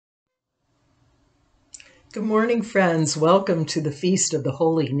Good morning, friends. Welcome to the Feast of the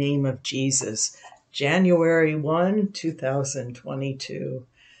Holy Name of Jesus, January 1, 2022,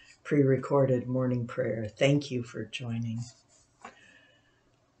 pre-recorded morning prayer. Thank you for joining.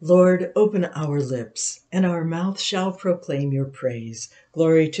 Lord, open our lips, and our mouth shall proclaim your praise.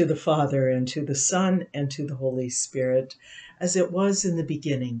 Glory to the Father, and to the Son, and to the Holy Spirit, as it was in the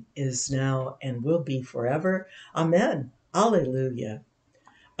beginning, is now, and will be forever. Amen. Alleluia.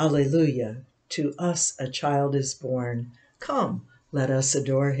 Alleluia. To us a child is born. Come, let us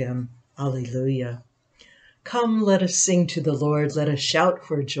adore him. Alleluia. Come, let us sing to the Lord. Let us shout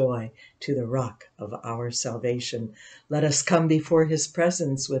for joy to the rock of our salvation. Let us come before his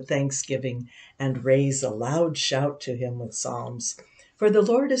presence with thanksgiving and raise a loud shout to him with psalms. For the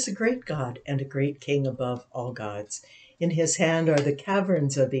Lord is a great God and a great King above all gods. In his hand are the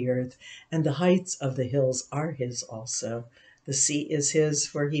caverns of the earth, and the heights of the hills are his also. The sea is his,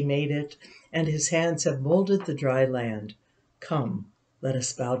 for he made it, and his hands have molded the dry land. Come, let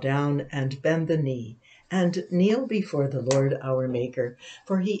us bow down and bend the knee, and kneel before the Lord our Maker,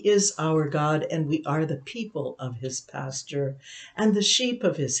 for he is our God, and we are the people of his pasture, and the sheep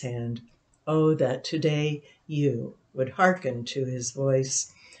of his hand. Oh, that today you would hearken to his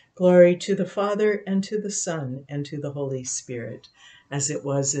voice. Glory to the Father, and to the Son, and to the Holy Spirit, as it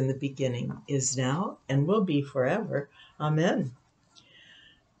was in the beginning, is now, and will be forever. Amen.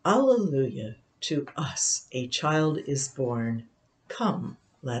 Alleluia. To us a child is born. Come,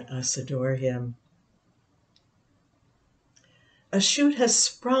 let us adore him. A shoot has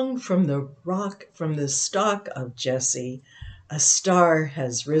sprung from the rock, from the stalk of Jesse. A star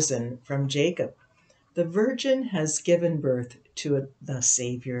has risen from Jacob. The Virgin has given birth to the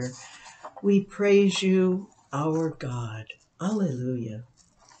Savior. We praise you, our God. Alleluia.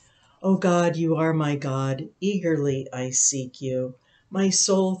 O God, you are my God. Eagerly I seek you. My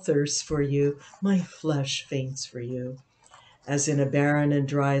soul thirsts for you. My flesh faints for you, as in a barren and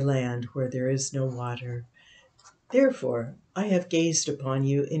dry land where there is no water. Therefore I have gazed upon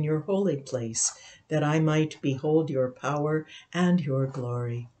you in your holy place, that I might behold your power and your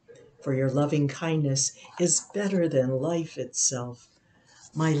glory. For your loving kindness is better than life itself.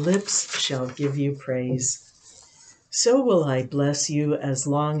 My lips shall give you praise. So will I bless you as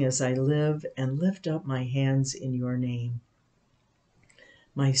long as I live, and lift up my hands in your name.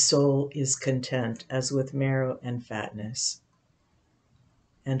 My soul is content as with marrow and fatness,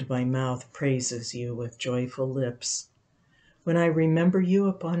 and my mouth praises you with joyful lips. When I remember you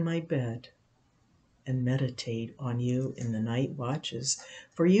upon my bed, and meditate on you in the night watches,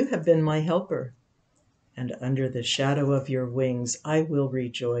 for you have been my helper, and under the shadow of your wings I will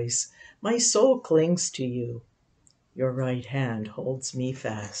rejoice. My soul clings to you. Your right hand holds me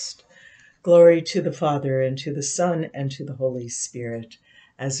fast. Glory to the Father, and to the Son, and to the Holy Spirit,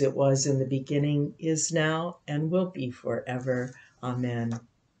 as it was in the beginning, is now, and will be forever. Amen.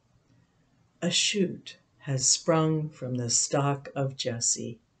 A shoot has sprung from the stock of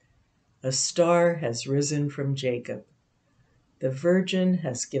Jesse. A star has risen from Jacob. The Virgin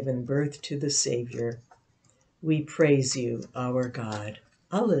has given birth to the Savior. We praise you, our God.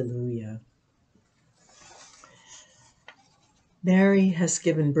 Alleluia. Mary has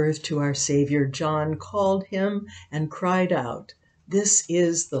given birth to our Savior. John called him and cried out, "This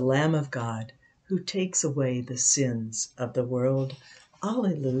is the Lamb of God, who takes away the sins of the world."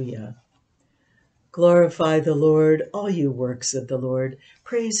 Alleluia. Glorify the Lord, all you works of the Lord.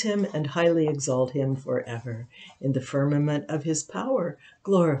 Praise him and highly exalt him forever. In the firmament of his power,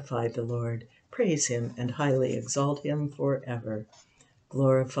 glorify the Lord. Praise him and highly exalt him forever.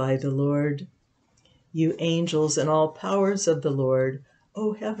 Glorify the Lord, you angels and all powers of the Lord,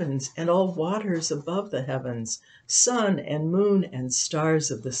 O heavens and all waters above the heavens, sun and moon and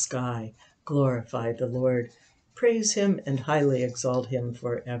stars of the sky, glorify the Lord. Praise him and highly exalt him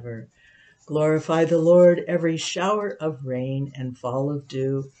forever. Glorify the Lord, every shower of rain and fall of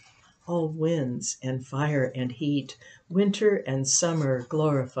dew, all winds and fire and heat, winter and summer,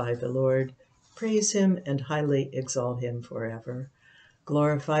 glorify the Lord. Praise him and highly exalt him forever.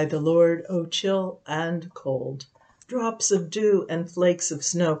 Glorify the Lord, O chill and cold, drops of dew and flakes of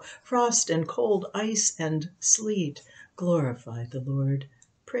snow, frost and cold, ice and sleet, glorify the Lord.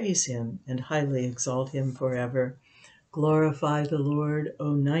 Praise him and highly exalt him forever. Glorify the Lord,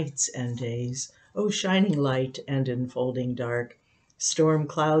 O nights and days, O shining light and enfolding dark, storm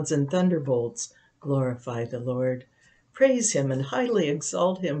clouds and thunderbolts, glorify the Lord. Praise him and highly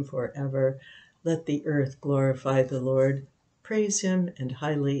exalt him forever. Let the earth glorify the Lord. Praise him and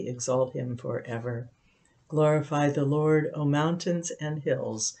highly exalt him forever. Glorify the Lord, O mountains and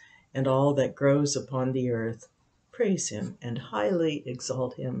hills, and all that grows upon the earth. Praise him and highly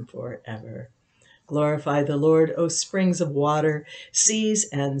exalt him forever. Glorify the Lord, O springs of water, seas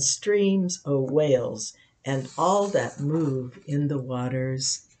and streams, O whales, and all that move in the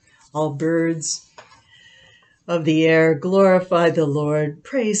waters. All birds of the air, glorify the Lord.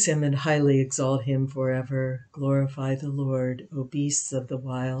 Praise him and highly exalt him forever. Glorify the Lord, O beasts of the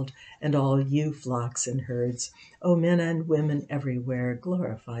wild, and all you flocks and herds. O men and women everywhere,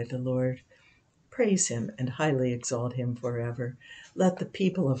 glorify the Lord. Praise him and highly exalt him forever. Let the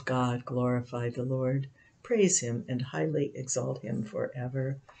people of God glorify the Lord. Praise him and highly exalt him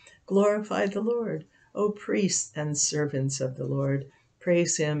forever. Glorify the Lord, O priests and servants of the Lord.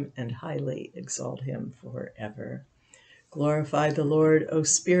 Praise him and highly exalt him forever. Glorify the Lord, O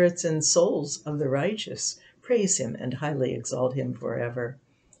spirits and souls of the righteous. Praise him and highly exalt him forever.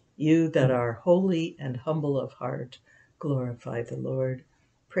 You that are holy and humble of heart, glorify the Lord.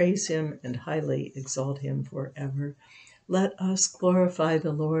 Praise him and highly exalt him forever. Let us glorify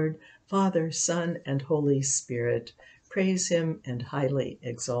the Lord, Father, Son, and Holy Spirit. Praise him and highly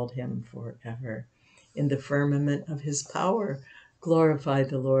exalt him forever. In the firmament of his power, glorify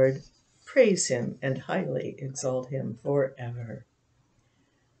the Lord. Praise him and highly exalt him forever.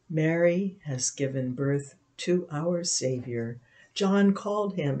 Mary has given birth to our Savior. John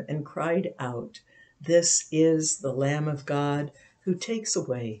called him and cried out, "This is the Lamb of God who takes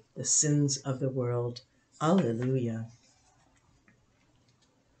away the sins of the world." Alleluia.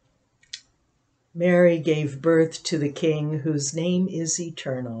 Mary gave birth to the King whose name is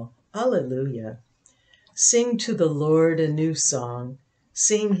eternal. Alleluia. Sing to the Lord a new song.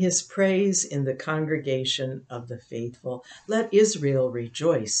 Sing his praise in the congregation of the faithful. Let Israel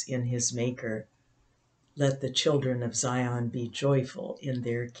rejoice in his Maker. Let the children of Zion be joyful in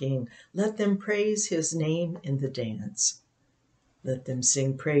their King. Let them praise his name in the dance. Let them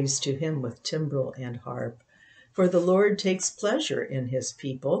sing praise to him with timbrel and harp. For the Lord takes pleasure in his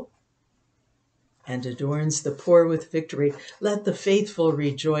people and adorns the poor with victory. Let the faithful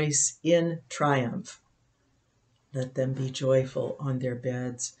rejoice in triumph. Let them be joyful on their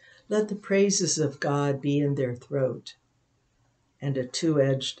beds. Let the praises of God be in their throat, and a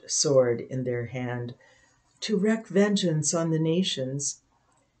two-edged sword in their hand, to wreak vengeance on the nations,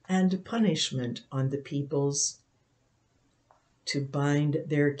 and punishment on the peoples, to bind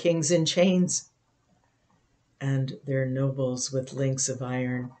their kings in chains, and their nobles with links of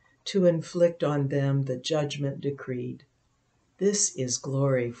iron, to inflict on them the judgment decreed. This is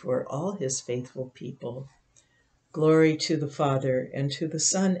glory for all his faithful people. Glory to the Father, and to the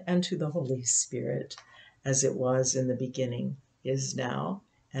Son, and to the Holy Spirit, as it was in the beginning, is now,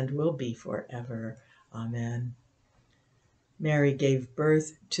 and will be forever. Amen. Mary gave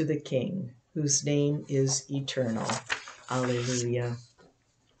birth to the King, whose name is eternal. Alleluia.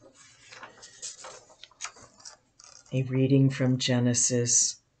 A reading from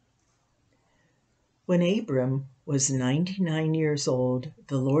Genesis. When Abram was 99 years old,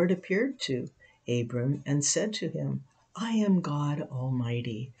 the Lord appeared to Abram and said to him, "I am God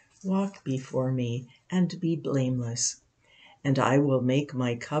Almighty. Walk before me and be blameless, and I will make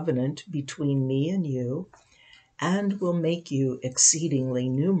my covenant between me and you, and will make you exceedingly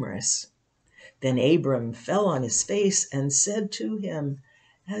numerous." Then Abram fell on his face and said to him,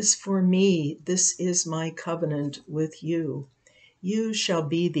 "As for me, this is my covenant with you. You shall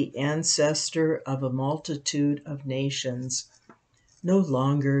be the ancestor of a multitude of nations. No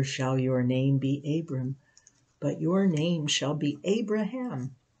longer shall your name be Abram, but your name shall be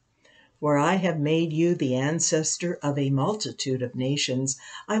Abraham. For I have made you the ancestor of a multitude of nations.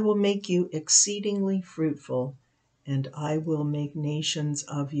 I will make you exceedingly fruitful, and I will make nations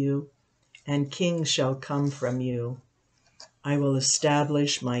of you, and kings shall come from you. I will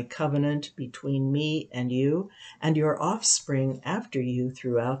establish my covenant between me and you and your offspring after you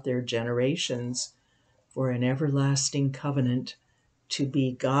throughout their generations, for an everlasting covenant, to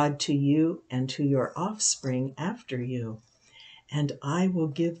be God to you and to your offspring after you. And I will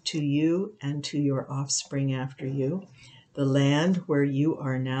give to you and to your offspring after you the land where you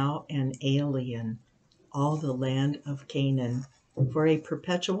are now an alien, all the land of Canaan, for a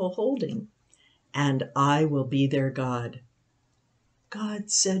perpetual holding, and I will be their God."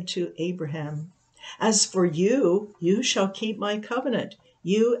 God said to Abraham, "As for you, you shall keep my covenant,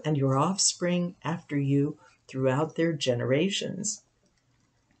 you and your offspring after you throughout their generations.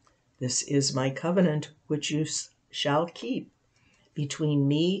 This is my covenant which you shall keep between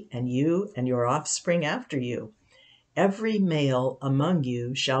me and you and your offspring after you. Every male among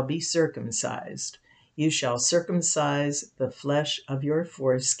you shall be circumcised. You shall circumcise the flesh of your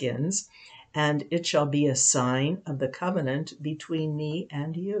foreskins, and it shall be a sign of the covenant between me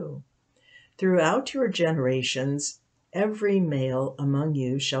and you. Throughout your generations, Every male among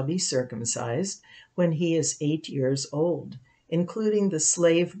you shall be circumcised when he is 8 years old, including the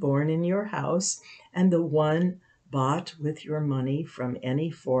slave born in your house and the one bought with your money from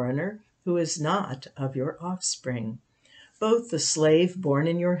any foreigner who is not of your offspring. Both the slave born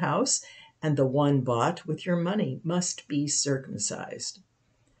in your house and the one bought with your money must be circumcised.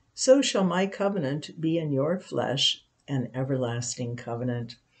 So shall my covenant be in your flesh, an everlasting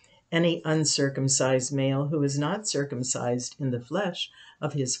covenant. Any uncircumcised male who is not circumcised in the flesh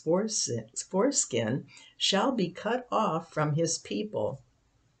of his foreskin shall be cut off from his people.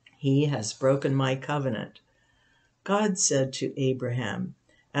 He has broken my covenant. God said to Abraham,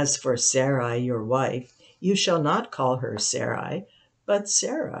 "As for Sarai, your wife, you shall not call her Sarai, but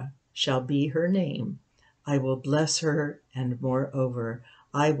Sarah shall be her name. I will bless her, and moreover,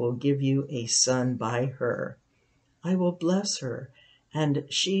 I will give you a son by her. I will bless her, and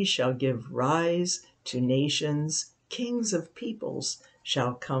she shall give rise to nations. Kings of peoples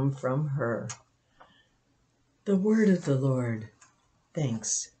shall come from her." The word of the Lord.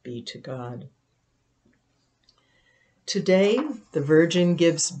 Thanks be to God. Today, the Virgin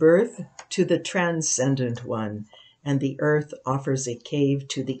gives birth to the Transcendent One, and the earth offers a cave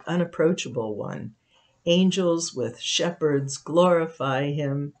to the Unapproachable One. Angels with shepherds glorify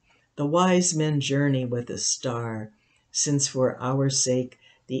him. The wise men journey with a star, since for our sake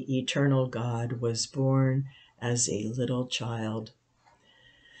the eternal God was born as a little child.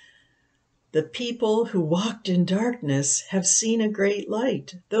 The people who walked in darkness have seen a great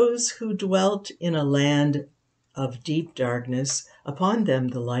light. Those who dwelt in a land of deep darkness, upon them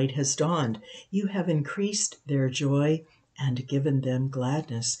the light has dawned. You have increased their joy and given them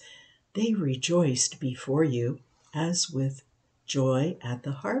gladness. They rejoiced before you as with joy at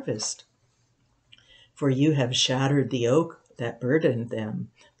the harvest. For you have shattered the oak that burdened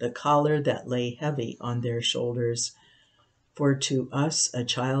them, the collar that lay heavy on their shoulders. For to us a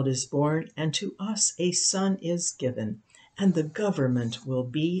child is born, and to us a son is given, and the government will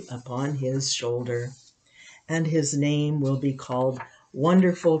be upon his shoulder. And his name will be called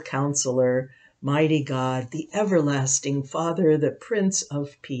Wonderful Counselor, Mighty God, the Everlasting Father, the Prince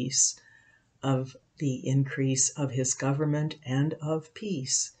of Peace. Of the increase of his government and of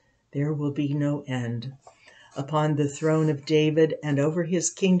peace there will be no end, upon the throne of David and over his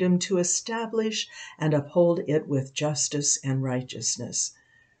kingdom, to establish and uphold it with justice and righteousness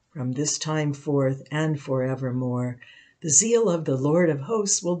from this time forth and forevermore. The zeal of the Lord of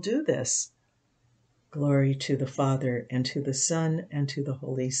hosts will do this. Glory to the Father, and to the Son, and to the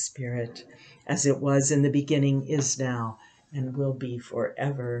Holy Spirit, as it was in the beginning, is now, and will be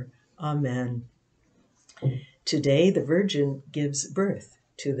forever. Amen. Today, the Virgin gives birth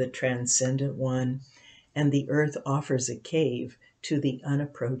to the Transcendent One, and the earth offers a cave to the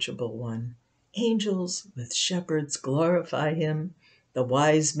Unapproachable One. Angels with shepherds glorify him. The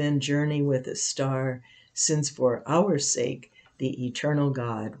wise men journey with a star, since for our sake the eternal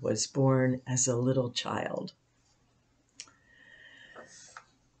God was born as a little child.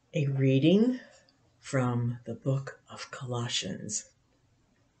 A reading from the book of Colossians.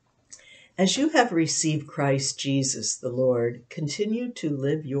 As you have received Christ Jesus the Lord, continue to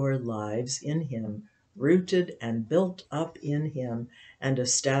live your lives in him, rooted and built up in him, and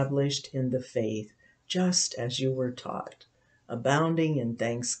established in the faith, just as you were taught, abounding in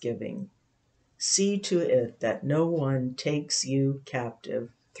thanksgiving. See to it that no one takes you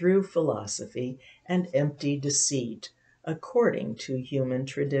captive through philosophy and empty deceit, according to human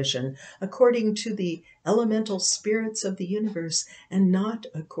tradition, according to the elemental spirits of the universe, and not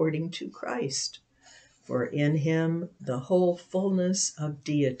according to Christ. For in him the whole fullness of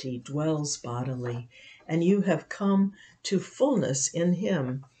deity dwells bodily, and you have come to fullness in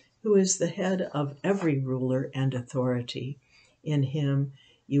him, who is the head of every ruler and authority. In him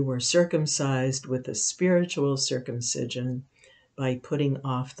you were circumcised with a spiritual circumcision by putting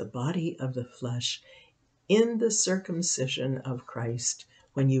off the body of the flesh in the circumcision of Christ.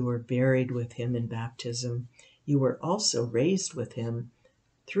 When you were buried with him in baptism, you were also raised with him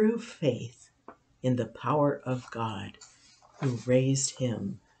through faith in the power of God, who raised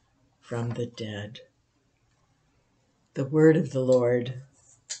him from the dead. The word of the Lord.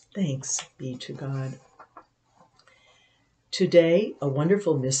 Thanks be to God. Today, a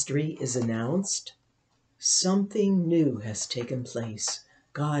wonderful mystery is announced. Something new has taken place.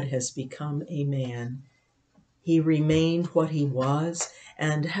 God has become a man. He remained what he was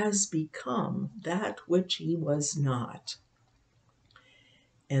and has become that which he was not.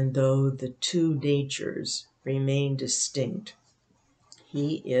 And though the two natures remain distinct,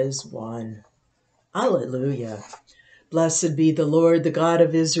 he is one. Alleluia. Blessed be the Lord, the God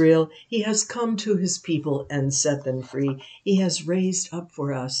of Israel. He has come to his people and set them free. He has raised up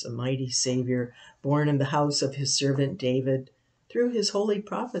for us a mighty Savior, born in the house of his servant David. Through his holy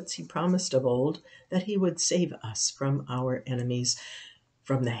prophets he promised of old that he would save us from our enemies,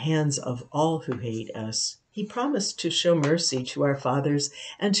 from the hands of all who hate us. He promised to show mercy to our fathers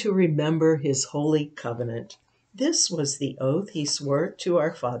and to remember his holy covenant. This was the oath he swore to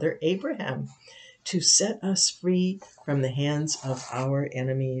our father Abraham, to set us free from the hands of our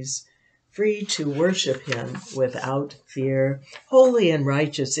enemies, free to worship him without fear, holy and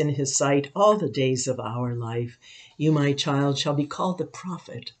righteous in his sight all the days of our life. You, my child, shall be called the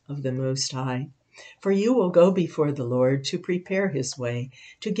prophet of the Most High. For you will go before the Lord to prepare his way,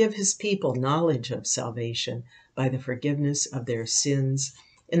 to give his people knowledge of salvation by the forgiveness of their sins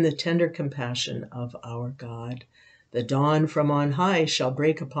in the tender compassion of our God. The dawn from on high shall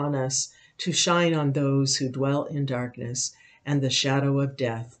break upon us, to shine on those who dwell in darkness and the shadow of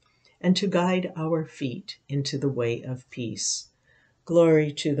death, and to guide our feet into the way of peace.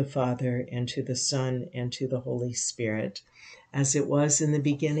 Glory to the Father, and to the Son, and to the Holy Spirit, as it was in the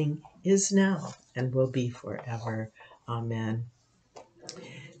beginning, is now, and will be forever. Amen.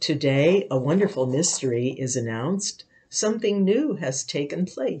 Today, a wonderful mystery is announced. Something new has taken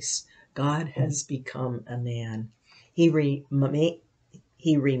place. God has become a man. He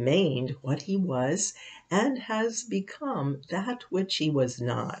remained what he was and has become that which he was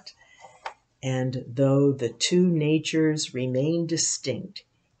not. And though the two natures remain distinct,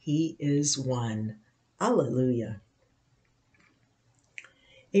 he is one. Alleluia.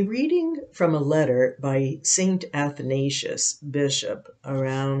 A reading from a letter by Saint Athanasius, bishop,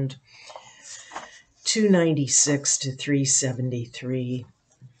 around 296 to 373.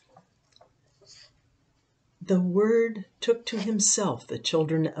 The Word took to himself the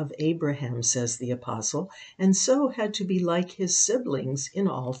children of Abraham, says the apostle, and so had to be like his siblings in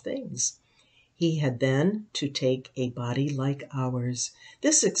all things. He had then to take a body like ours.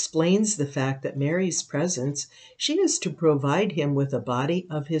 This explains the fact that Mary's presence, she is to provide him with a body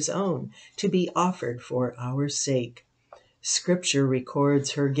of his own, to be offered for our sake. Scripture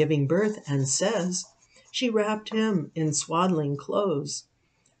records her giving birth and says, she wrapped him in swaddling clothes.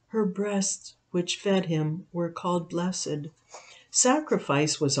 Her breasts, which fed him, were called blessed.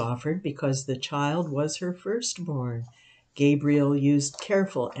 Sacrifice was offered because the child was her firstborn. Gabriel used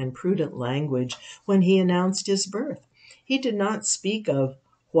careful and prudent language when he announced his birth. He did not speak of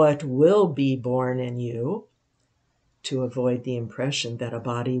what will be born in you, to avoid the impression that a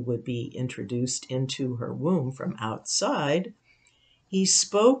body would be introduced into her womb from outside. He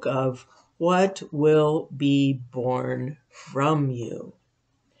spoke of what will be born from you,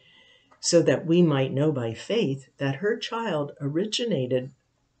 so that we might know by faith that her child originated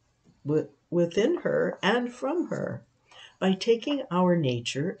within her and from her. By taking our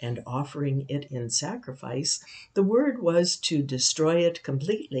nature and offering it in sacrifice, the Word was to destroy it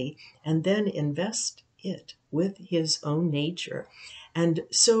completely and then invest it with his own nature, and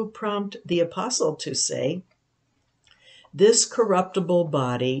so prompt the apostle to say, this corruptible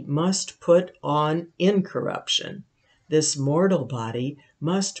body must put on incorruption. This mortal body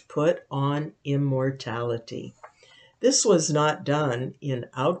must put on immortality. This was not done in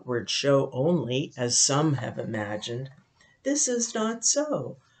outward show only, as some have imagined. This is not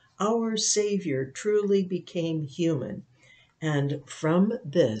so. Our Savior truly became human, and from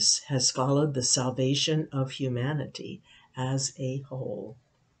this has followed the salvation of humanity as a whole.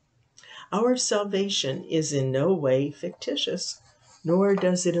 Our salvation is in no way fictitious, nor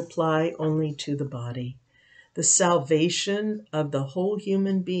does it apply only to the body. The salvation of the whole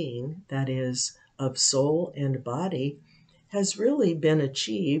human being, that is, of soul and body, has really been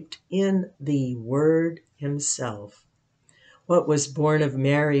achieved in the Word himself. What was born of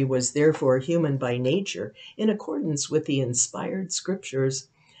Mary was therefore human by nature, in accordance with the inspired scriptures,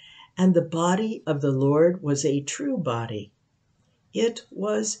 and the body of the Lord was a true body. It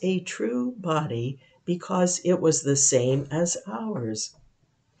was a true body because it was the same as ours.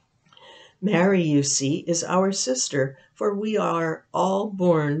 Mary, you see, is our sister, for we are all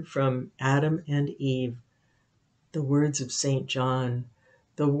born from Adam and Eve. The words of St. John,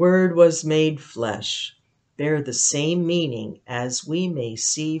 the Word was made flesh, bear the same meaning as we may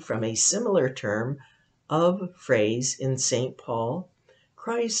see from a similar term of phrase in St. Paul.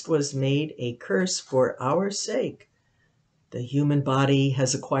 Christ was made a curse for our sake. The human body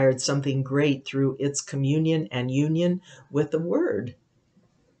has acquired something great through its communion and union with the Word.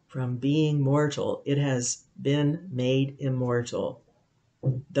 From being mortal, it has been made immortal.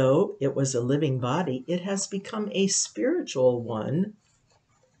 Though it was a living body, it has become a spiritual one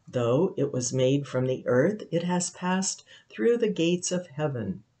Though it was made from the earth, it has passed through the gates of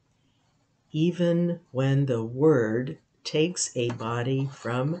heaven. Even when the Word takes a body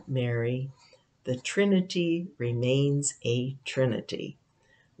from Mary, the Trinity remains a Trinity,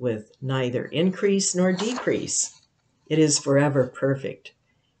 with neither increase nor decrease. It is forever perfect.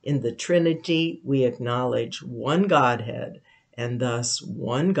 In the Trinity, we acknowledge one Godhead, and thus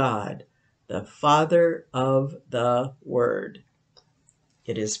one God, the Father of the Word.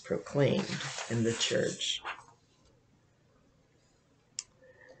 It is proclaimed in the Church.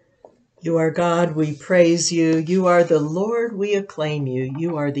 You are God, we praise you. You are the Lord, we acclaim you.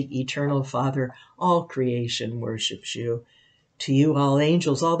 You are the eternal Father. All creation worships you. To you all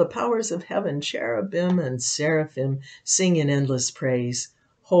angels, all the powers of heaven, cherubim and seraphim, sing in endless praise.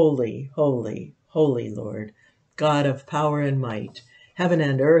 Holy, holy, holy Lord, God of power and might. Heaven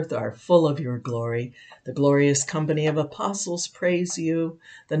and earth are full of your glory. The glorious company of apostles praise you.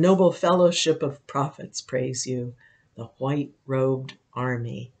 The noble fellowship of prophets praise you. The white-robed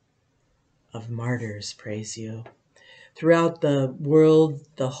army of martyrs praise you. Throughout the world,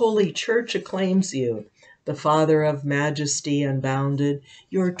 the Holy Church acclaims you, the Father of majesty unbounded,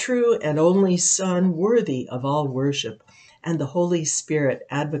 your true and only Son, worthy of all worship, and the Holy Spirit,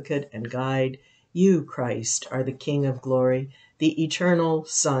 advocate and guide. You, Christ, are the King of glory, the eternal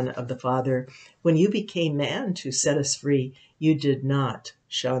Son of the Father. When you became man to set us free, you did not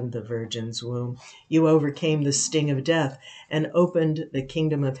shun the Virgin's womb. You overcame the sting of death and opened the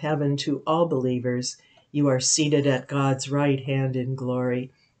kingdom of heaven to all believers. You are seated at God's right hand in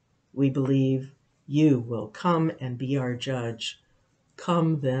glory. We believe you will come and be our judge.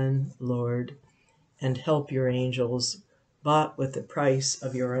 Come then, Lord, and help your angels, bought with the price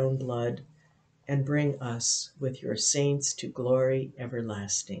of your own blood, and bring us with your saints to glory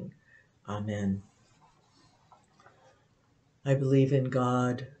everlasting. Amen. I believe in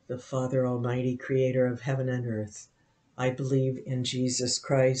God, the Father Almighty, creator of heaven and earth. I believe in Jesus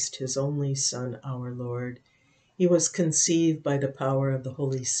Christ, his only Son, our Lord. He was conceived by the power of the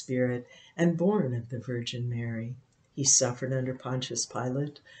Holy Spirit and born of the Virgin Mary. He suffered under Pontius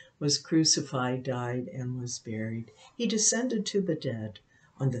Pilate, was crucified, died, and was buried. He descended to the dead.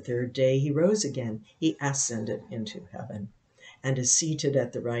 On the third day he rose again. He ascended into heaven and is seated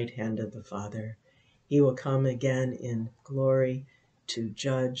at the right hand of the Father. He will come again in glory to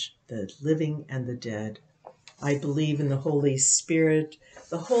judge the living and the dead. I believe in the Holy Spirit,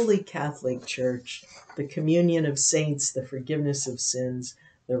 the Holy Catholic Church, the communion of saints, the forgiveness of sins,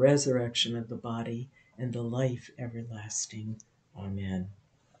 the resurrection of the body, and the life everlasting. Amen.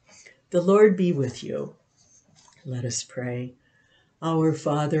 The Lord be with you. Let us pray. Our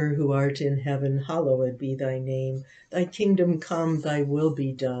Father, who art in heaven, hallowed be thy name. Thy kingdom come, thy will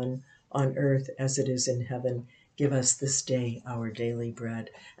be done, on earth as it is in heaven. Give us this day our daily bread,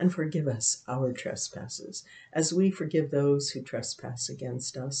 and forgive us our trespasses, as we forgive those who trespass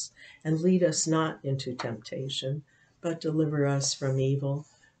against us. And lead us not into temptation, but deliver us from evil.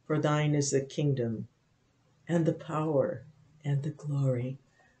 For thine is the kingdom, and the power, and the glory,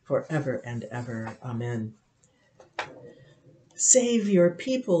 forever and ever. Amen. Save your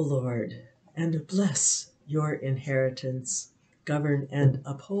people, Lord, and bless your inheritance. Govern and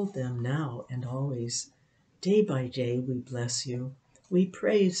uphold them now and always. Day by day we bless you. We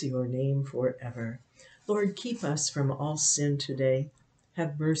praise your name forever. Lord, keep us from all sin today.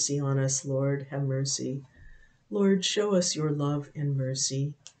 Have mercy on us, Lord, have mercy. Lord, show us your love and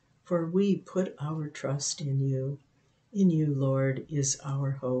mercy, for we put our trust in you. In you, Lord, is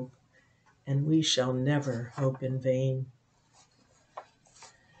our hope, and we shall never hope in vain.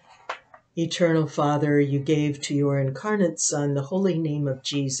 Eternal Father, you gave to your incarnate Son the holy name of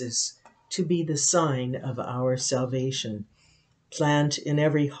Jesus to be the sign of our salvation. Plant in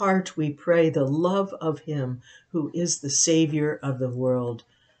every heart, we pray, the love of him who is the Savior of the world,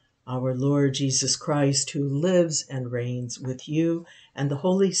 our Lord Jesus Christ, who lives and reigns with you and the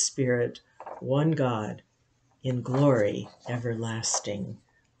Holy Spirit, one God, in glory everlasting.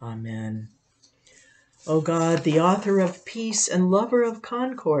 Amen. O God, the author of peace and lover of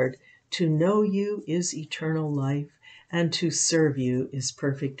concord, to know you is eternal life, and to serve you is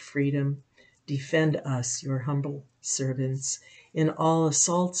perfect freedom. Defend us, your humble servants, in all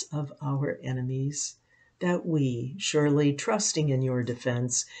assaults of our enemies, that we, surely trusting in your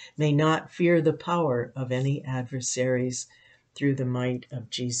defense, may not fear the power of any adversaries, through the might of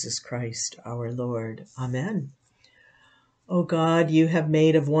Jesus Christ our Lord. Amen. O God, you have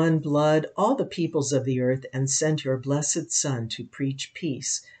made of one blood all the peoples of the earth and sent your blessed Son to preach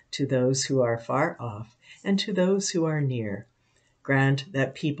peace to those who are far off and to those who are near. Grant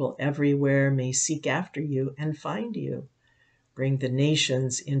that people everywhere may seek after you and find you. Bring the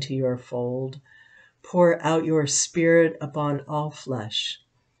nations into your fold. Pour out your Spirit upon all flesh,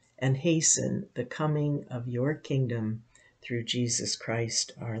 and hasten the coming of your kingdom through Jesus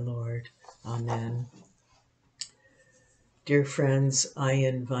Christ our Lord. Amen. Dear friends, I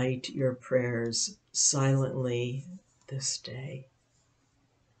invite your prayers silently this day.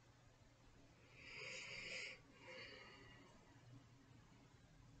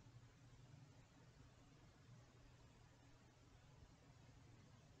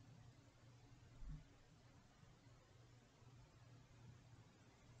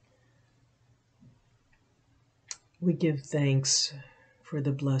 We give thanks for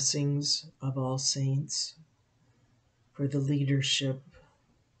the blessings of all saints, for the leadership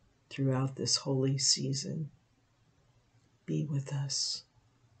throughout this holy season. Be with us.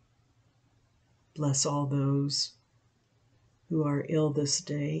 Bless all those who are ill this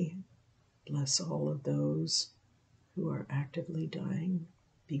day. Bless all of those who are actively dying.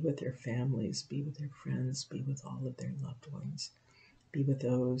 Be with their families, be with their friends, be with all of their loved ones. Be with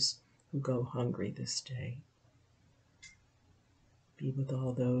those who go hungry this day. Be with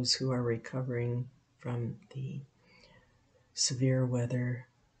all those who are recovering from the severe weather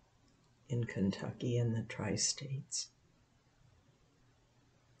in Kentucky and the tri-states.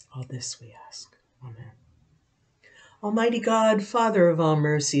 All this we ask. Amen. Almighty God, Father of all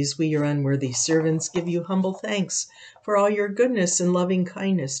mercies, we, your unworthy servants, give you humble thanks for all your goodness and loving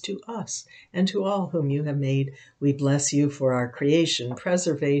kindness to us and to all whom you have made. We bless you for our creation,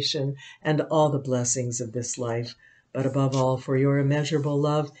 preservation, and all the blessings of this life, but above all for your immeasurable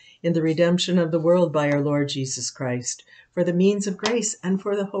love in the redemption of the world by our Lord Jesus Christ, for the means of grace and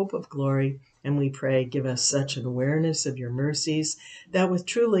for the hope of glory. And we pray, give us such an awareness of your mercies that with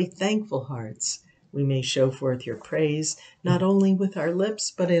truly thankful hearts we may show forth your praise, not only with our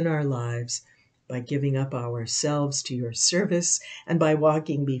lips, but in our lives, by giving up ourselves to your service and by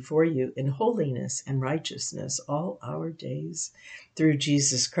walking before you in holiness and righteousness all our days. Through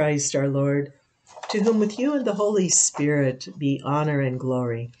Jesus Christ our Lord, to whom with you and the Holy Spirit be honor and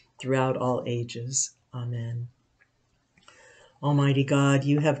glory throughout all ages. Amen. Almighty God,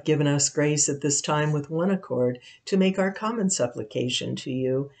 you have given us grace at this time with one accord to make our common supplication to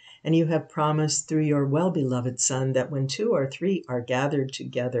you, and you have promised through your well-beloved Son that when 2 or 3 are gathered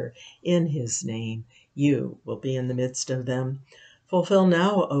together in his name, you will be in the midst of them. Fulfill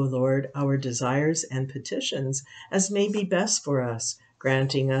now, O Lord, our desires and petitions as may be best for us,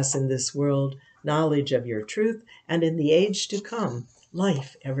 granting us in this world knowledge of your truth, and in the age to come,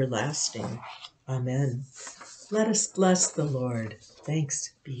 life everlasting. Amen. Let us bless the Lord.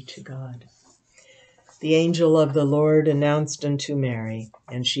 Thanks be to God. The angel of the Lord announced unto Mary,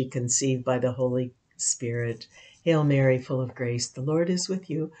 and she conceived by the Holy Spirit. Hail Mary, full of grace, the Lord is with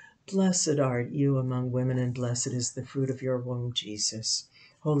you. Blessed art you among women, and blessed is the fruit of your womb, Jesus.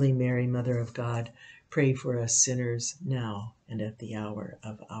 Holy Mary, Mother of God, pray for us sinners now and at the hour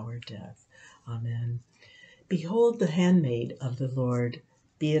of our death. Amen. Behold the handmaid of the Lord.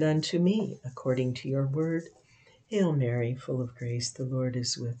 Be it unto me according to your word. Hail Mary, full of grace, the Lord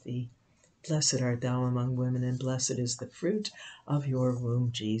is with thee. Blessed art thou among women, and blessed is the fruit of your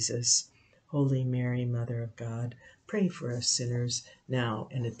womb, Jesus. Holy Mary, Mother of God, pray for us sinners, now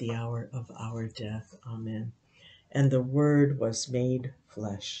and at the hour of our death. Amen. And the Word was made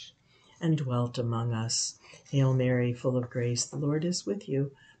flesh, and dwelt among us. Hail Mary, full of grace, the Lord is with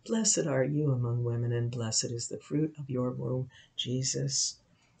you. Blessed are you among women, and blessed is the fruit of your womb, Jesus.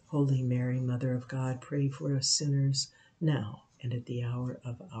 Holy Mary, Mother of God, pray for us sinners, now and at the hour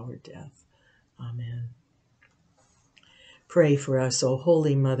of our death. Amen. Pray for us, O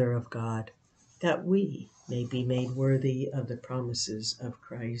Holy Mother of God, that we may be made worthy of the promises of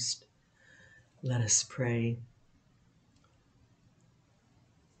Christ. Let us pray.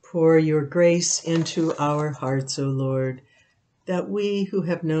 Pour your grace into our hearts, O Lord, that we who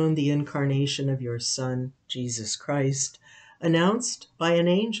have known the incarnation of your Son, Jesus Christ, announced by an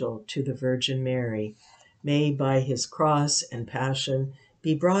angel to the Virgin Mary, may by his cross and passion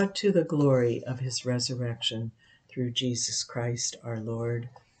be brought to the glory of his resurrection through Jesus Christ our Lord.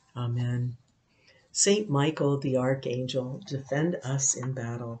 Amen. Saint Michael the Archangel, defend us in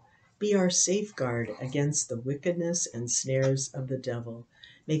battle. Be our safeguard against the wickedness and snares of the devil.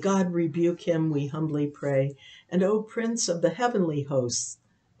 May God rebuke him, we humbly pray. And O Prince of the heavenly hosts,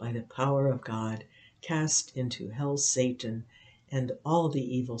 by the power of God, cast into hell Satan and all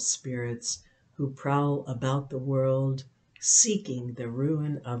the evil spirits who prowl about the world, seeking the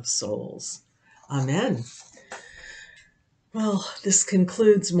ruin of souls. Amen. Well, this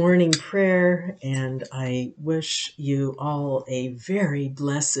concludes morning prayer, and I wish you all a very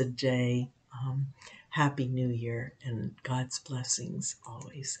blessed day. Happy New Year and God's blessings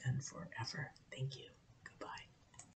always and forever. Thank you.